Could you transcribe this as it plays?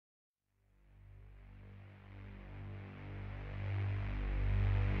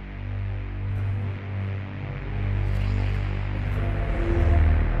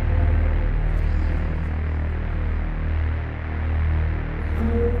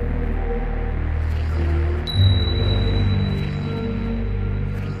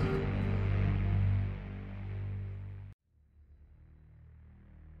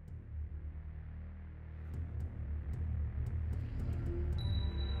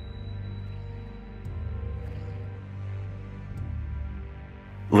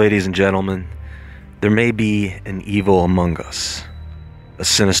Ladies and gentlemen, there may be an evil among us, a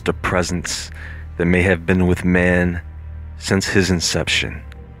sinister presence that may have been with man since his inception.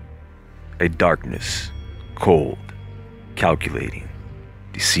 A darkness, cold, calculating,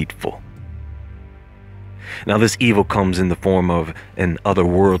 deceitful. Now this evil comes in the form of an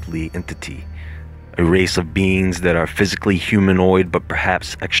otherworldly entity, a race of beings that are physically humanoid but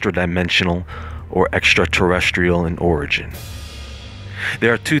perhaps extra-dimensional or extraterrestrial in origin.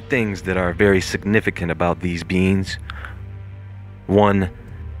 There are two things that are very significant about these beings. One,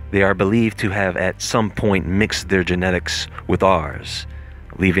 they are believed to have at some point mixed their genetics with ours,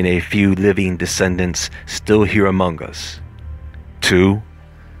 leaving a few living descendants still here among us. Two,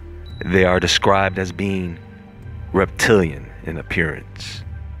 they are described as being reptilian in appearance.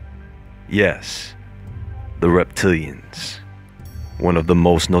 Yes, the reptilians, one of the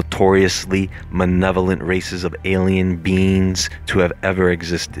most notoriously malevolent races of alien beings to have ever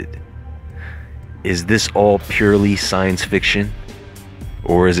existed. Is this all purely science fiction?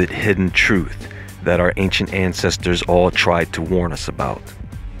 Or is it hidden truth that our ancient ancestors all tried to warn us about?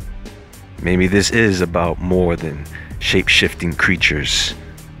 Maybe this is about more than shape-shifting creatures.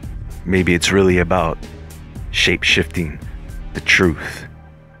 Maybe it's really about shape-shifting the truth.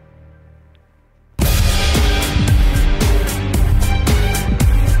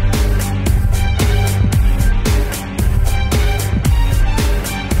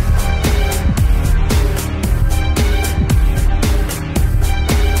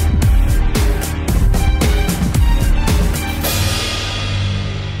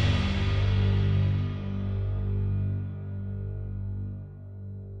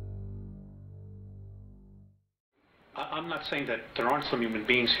 I'm not saying that there aren't some human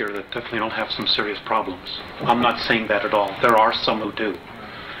beings here that definitely don't have some serious problems. I'm not saying that at all. There are some who do.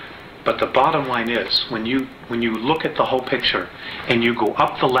 But the bottom line is, when you look at the whole picture and you go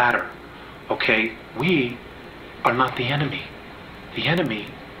up the ladder, okay, we are not the enemy. The enemy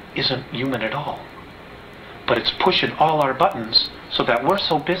isn't human at all. But it's pushing all our buttons so that we're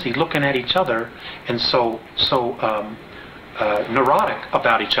so busy looking at each other and so neurotic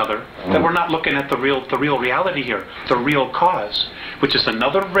about each other that we're not looking at the real reality here, the real cause, which is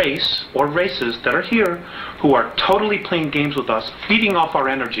another race or races that are here who are totally playing games with us, feeding off our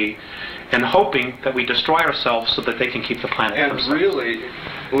energy and hoping that we destroy ourselves so that they can keep the planet for themselves. And really,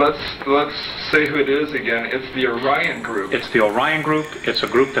 let's say who it is again. It's the Orion group. It's the Orion group. It's a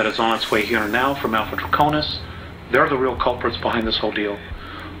group that is on its way here now from Alpha Draconis. They're the real culprits behind this whole deal.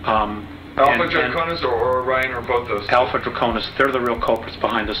 Alpha Draconis or Orion, or both those? Alpha Draconis, they're the real culprits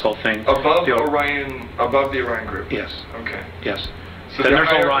behind this whole thing. Above the Orion group? Yes. Okay. Yes. So then there's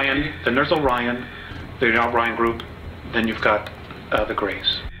Orion, the Orion group, then you've got the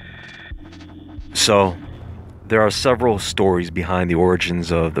Greys. So, there are several stories behind the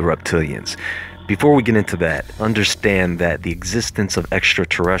origins of the reptilians. Before we get into that, understand that the existence of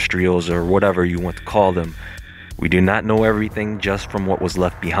extraterrestrials, or whatever you want to call them, we do not know everything just from what was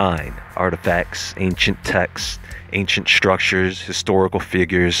left behind. Artifacts, ancient texts, ancient structures, historical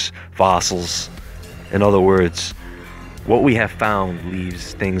figures, fossils. In other words, what we have found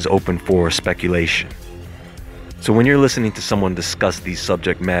leaves things open for speculation. So when you're listening to someone discuss these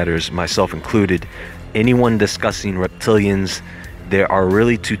subject matters, myself included, anyone discussing reptilians, there are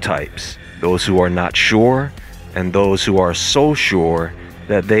really two types. Those who are not sure, and those who are so sure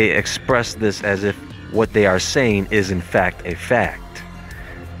that they express this as if what they are saying is in fact a fact.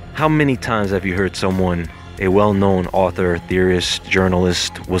 How many times have you heard someone, a well-known author, theorist,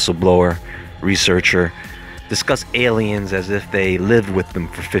 journalist, whistleblower, researcher, discuss aliens as if they lived with them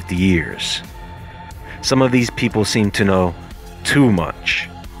for 50 years? Some of these people seem to know too much.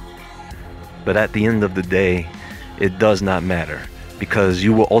 But at the end of the day, it does not matter, because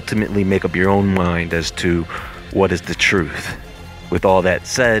you will ultimately make up your own mind as to what is the truth. With all that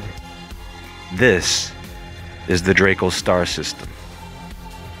said, this is the Draco star system,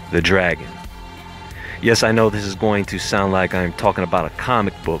 the dragon. Yes, I know this is going to sound like I'm talking about a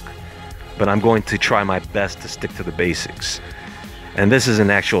comic book, but I'm going to try my best to stick to the basics. And this is an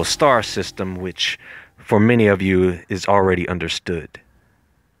actual star system which, for many of you, is already understood.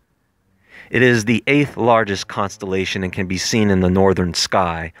 It is the 8th largest constellation and can be seen in the northern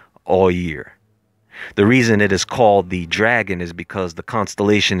sky all year. The reason it is called the dragon is because the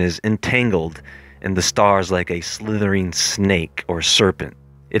constellation is entangled in the stars like a slithering snake or serpent.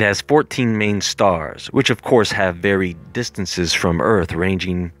 It has 14 main stars, which of course have varied distances from Earth,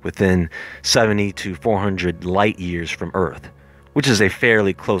 ranging within 70 to 400 light years from Earth, which is a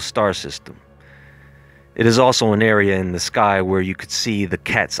fairly close star system. It is also an area in the sky where you could see the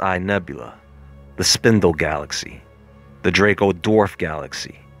Cat's Eye Nebula, the Spindle Galaxy, the Draco Dwarf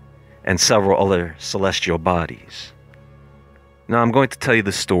Galaxy, and several other celestial bodies. Now I'm going to tell you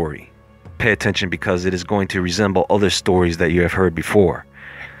the story. Pay attention because it is going to resemble other stories that you have heard before.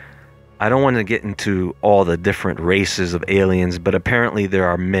 I don't want to get into all the different races of aliens, but apparently there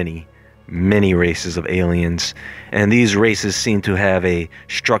are many races of aliens, and these races seem to have a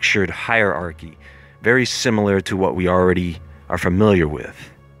structured hierarchy, very similar to what we already are familiar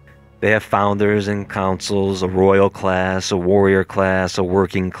with. They have founders and councils, a royal class, a warrior class, a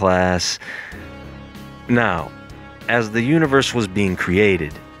working class. Now, as the universe was being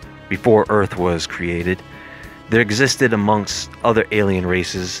created, before Earth was created, there existed amongst other alien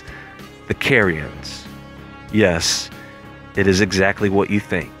races the Carians. Yes, it is exactly what you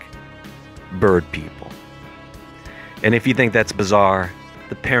think. Bird people. And if you think that's bizarre,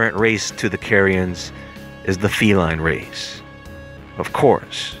 the parent race to the Carians is the feline race. Of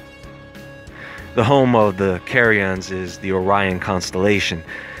course. The home of the Carians is the Orion constellation.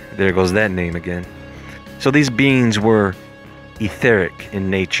 There goes that name again. So these beings were etheric in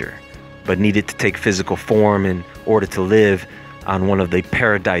nature, but needed to take physical form in order to live on one of the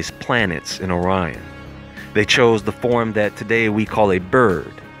paradise planets in Orion. They chose the form that today we call a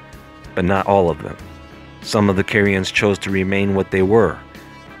bird, but not all of them. Some of the Carians chose to remain what they were.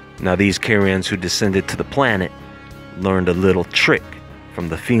 Now these Carians who descended to the planet learned a little trick from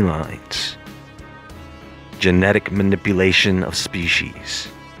the felines. Genetic manipulation of species.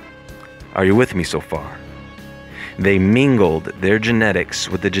 Are you with me so far? They mingled their genetics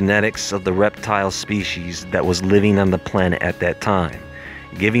with the genetics of the reptile species that was living on the planet at that time,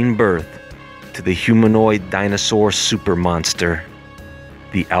 giving birth to the humanoid dinosaur super monster,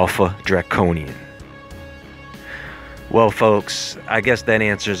 the Alpha Draconian. Well, folks, I guess that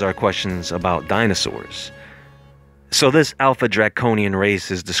answers our questions about dinosaurs. So this Alpha Draconian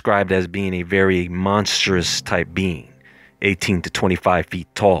race is described as being a very monstrous type being, 18 to 25 feet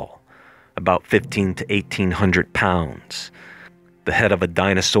tall, about 15 to 1800 pounds. The head of a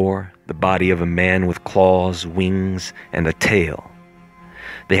dinosaur, the body of a man with claws, wings, and a tail.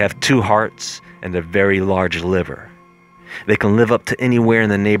 They have 2 hearts and a very large liver. They can live up to anywhere in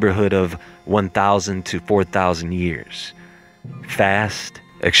the neighborhood of 1,000 to 4,000 years. Fast,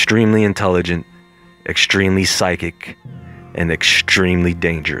 extremely intelligent, extremely psychic, and extremely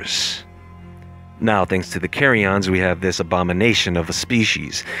dangerous. Now, thanks to the Carians, we have this abomination of a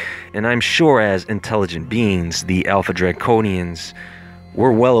species, and I'm sure as intelligent beings, the Alpha Draconians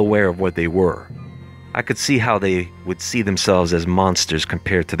were well aware of what they were. I could see how they would see themselves as monsters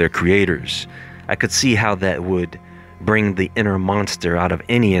compared to their creators. I could see how that would bring the inner monster out of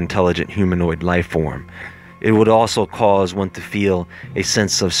any intelligent humanoid life form. It would also cause one to feel a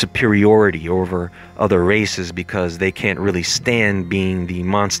sense of superiority over other races because they can't really stand being the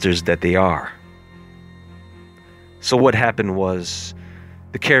monsters that they are. So what happened was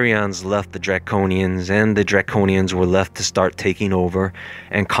the Carians left the Draconians, and the Draconians were left to start taking over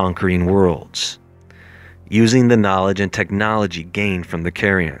and conquering worlds, using the knowledge and technology gained from the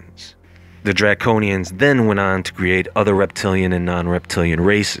Carians. The Draconians then went on to create other reptilian and non-reptilian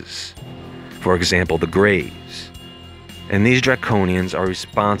races. For example, the Greys. And these Draconians are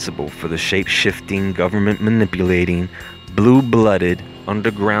responsible for the shape-shifting, government-manipulating, blue-blooded,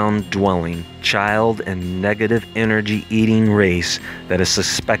 underground-dwelling, child and negative energy-eating race that is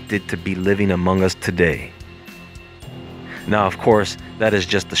suspected to be living among us today. Now, of course, that is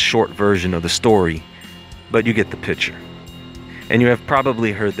just the short version of the story, but you get the picture. And you have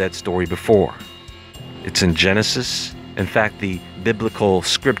probably heard that story before. It's in Genesis. In fact, the biblical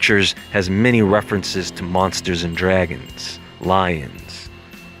scriptures has many references to monsters and dragons, lions,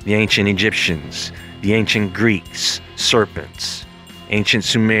 the ancient Egyptians, the ancient Greeks, serpents, ancient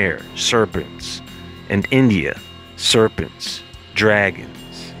Sumer, serpents, and India, serpents,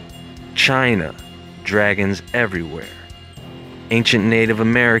 dragons, China, dragons everywhere, ancient Native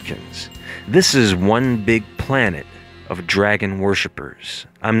Americans. This is one big planet of dragon worshippers.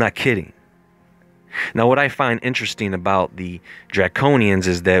 I'm not kidding. Now, what I find interesting about the Draconians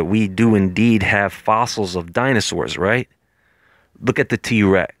is that we do indeed have fossils of dinosaurs, right? Look at the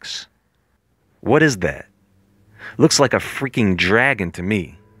T-Rex. What is that? Looks like a freaking dragon to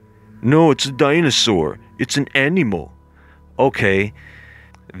me. No, it's a dinosaur. It's an animal. Okay,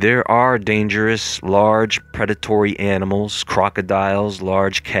 there are dangerous, large, predatory animals, crocodiles,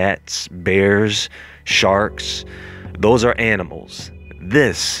 large cats, bears, sharks. Those are animals.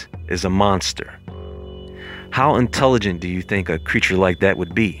 This is a monster. How intelligent do you think a creature like that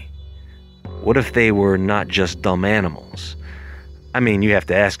would be? What if they were not just dumb animals? I mean, you have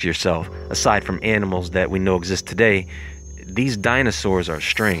to ask yourself, aside from animals that we know exist today, these dinosaurs are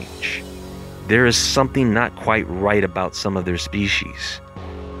strange. There is something not quite right about some of their species.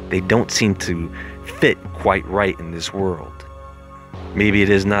 they don't seem to fit quite right in this world. Maybe it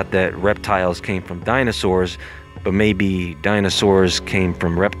is not that reptiles came from dinosaurs, but maybe dinosaurs came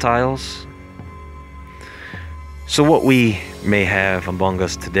from reptiles? So what we may have among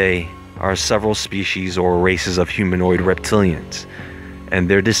us today are several species or races of humanoid reptilians and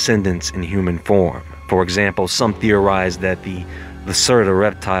their descendants in human form. For example, some theorize that the Lacerta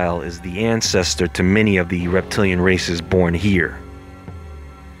reptile is the ancestor to many of the reptilian races born here.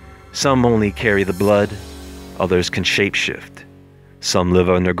 Some only carry the blood, others can shapeshift. Some live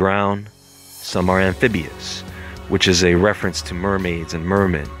underground, some are amphibious, which is a reference to mermaids and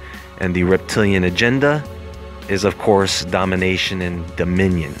mermen, and the reptilian agenda is of course domination and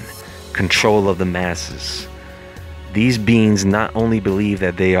dominion, control of the masses. These beings not only believe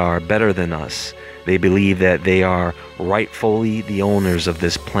that they are better than us, they believe that they are rightfully the owners of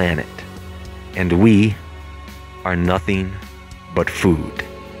this planet, and we are nothing but food,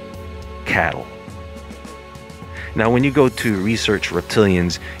 cattle. Now, when you go to research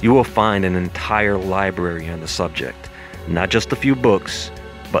reptilians, you will find an entire library on the subject. Not just a few books,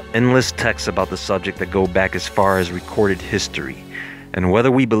 but endless texts about the subject that go back as far as recorded history. And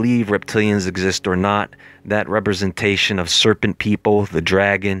whether we believe reptilians exist or not, that representation of serpent people, the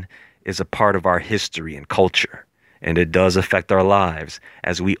dragon, is a part of our history and culture. And it does affect our lives,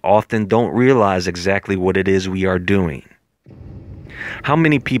 as we often don't realize exactly what it is we are doing. How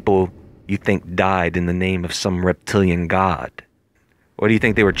many people you think died in the name of some reptilian god? Or do you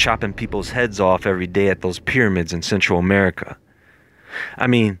think they were chopping people's heads off every day at those pyramids in Central America? I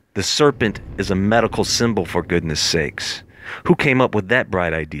mean, the serpent is a medical symbol, for goodness sakes. Who came up with that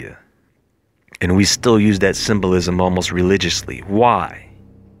bright idea? And we still use that symbolism almost religiously. Why?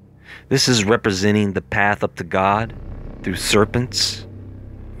 This is representing the path up to God through serpents.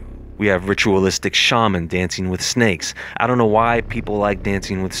 We have ritualistic shaman dancing with snakes. I don't know why people like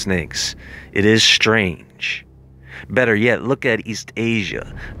dancing with snakes. It is strange. Better yet, look at East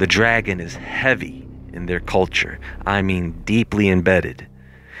Asia. The dragon is heavy in their culture. I mean, deeply embedded.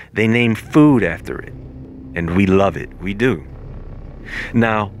 They name food after it, and we love it. We do.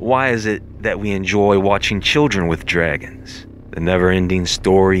 Now, why is it that we enjoy watching children with dragons? The never-ending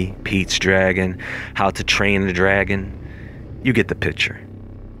story, Pete's Dragon, How to Train a Dragon. You get the picture.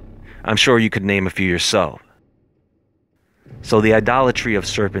 I'm sure you could name a few yourself. So the idolatry of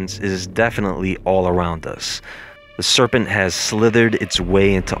serpents is definitely all around us. The serpent has slithered its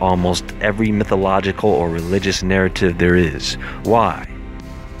way into almost every mythological or religious narrative there is. Why?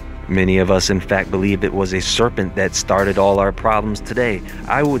 Many of us, in fact, believe it was a serpent that started all our problems today.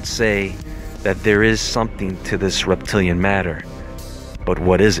 I would say that there is something to this reptilian matter. But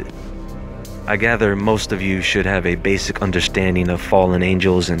what is it? I gather most of you should have a basic understanding of fallen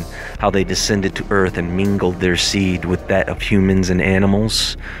angels and how they descended to earth and mingled their seed with that of humans and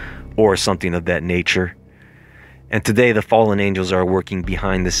animals, or something of that nature. And today the fallen angels are working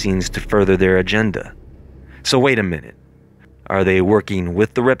behind the scenes to further their agenda. So wait a minute. Are they working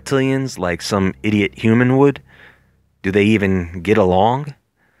with the reptilians like some idiot human would? Do they even get along?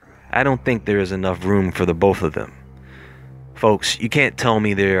 I don't think there is enough room for the both of them. Folks, you can't tell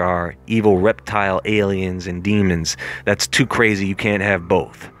me there are evil reptile aliens and demons. That's too crazy. You can't have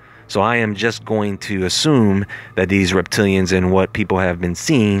both. So I am just going to assume that these reptilians and what people have been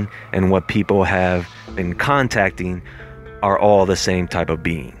seeing and what people have been contacting are all the same type of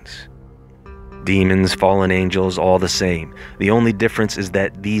beings. Demons, fallen angels, all the same. The only difference is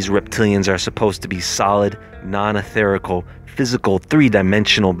that these reptilians are supposed to be solid, non-etherical, physical,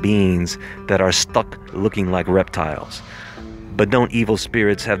 three-dimensional beings that are stuck looking like reptiles. But don't evil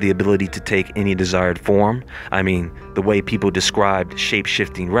spirits have the ability to take any desired form? I mean, the way people described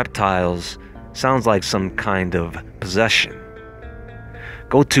shape-shifting reptiles sounds like some kind of possession.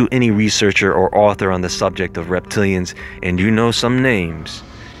 Go to any researcher or author on the subject of reptilians, and you know some names,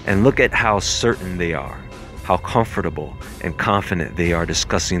 and look at how certain they are, how comfortable and confident they are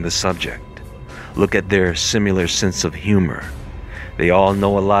discussing the subject. Look at their similar sense of humor. They all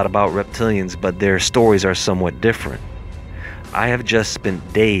know a lot about reptilians, but their stories are somewhat different. I have just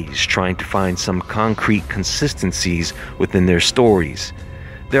spent days trying to find some concrete consistencies within their stories.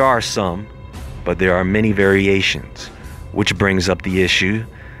 There are some, but there are many variations, which brings up the issue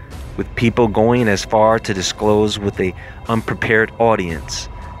with people going as far to disclose with an unprepared audience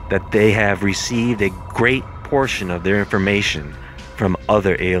that they have received a great portion of their information from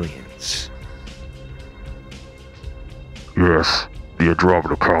other aliens. Yes, the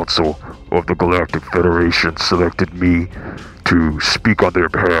Andromeda Council of the Galactic Federation selected me to speak on their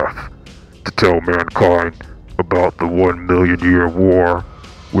behalf, to tell mankind about the 1 million year war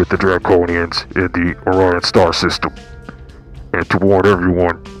with the Draconians in the Orion star system. and to warn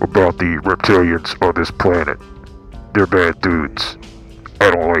everyone about the reptilians on this planet. They're bad dudes.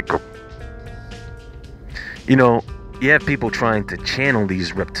 I don't like them. You know, you have people trying to channel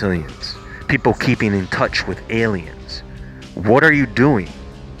these reptilians, people keeping in touch with aliens. What are you doing?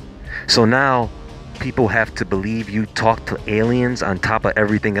 So now people have to believe you talk to aliens on top of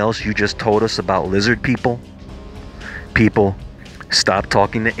everything else you just told us about lizard people? People, stop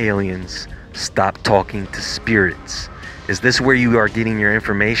talking to aliens. Stop talking to spirits. Is this where you are getting your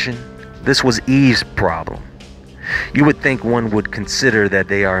information? This was Eve's problem. You would think one would consider that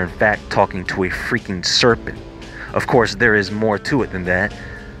they are in fact talking to a freaking serpent. Of course, there is more to it than that.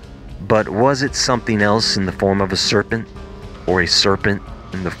 But was it something else in the form of a serpent? Or a serpent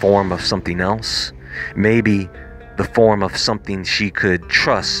in the form of something else? Maybe the form of something she could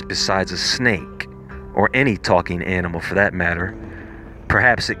trust besides a snake, or any talking animal for that matter.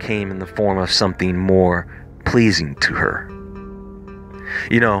 Perhaps it came in the form of something more pleasing to her.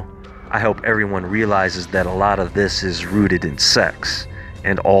 You know, I hope everyone realizes that a lot of this is rooted in sex,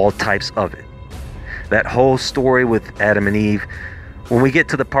 and all types of it. That whole story with Adam and Eve, when we get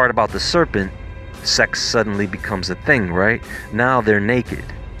to the part about the serpent, sex suddenly becomes a thing, right? Now they're naked.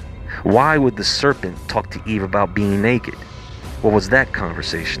 Why would the serpent talk to Eve about being naked? What was that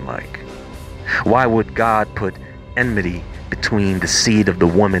conversation like? Why would God put enmity between the seed of the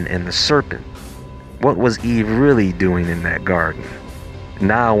woman and the serpent? What was Eve really doing in that garden?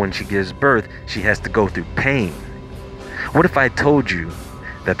 Now when she gives birth, she has to go through pain. What if I told you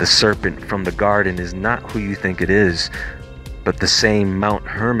that the serpent from the garden is not who you think it is, but the same Mount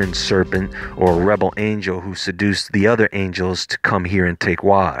Hermon serpent or rebel angel who seduced the other angels to come here and take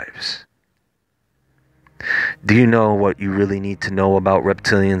wives? Do you know what you really need to know about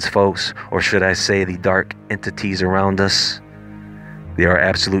reptilians, folks? Or should I say the dark entities around us? They are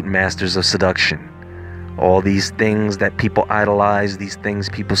absolute masters of seduction. All these things that people idolize, these things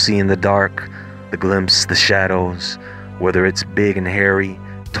people see in the dark, the glimpse, the shadows, whether it's big and hairy,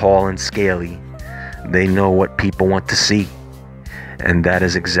 tall and scaly, they know what people want to see. And that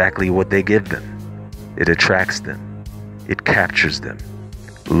is exactly what they give them. It attracts them. It captures them.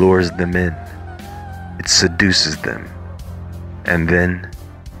 Lures them in. It seduces them. And then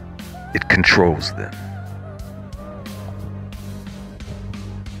it controls them.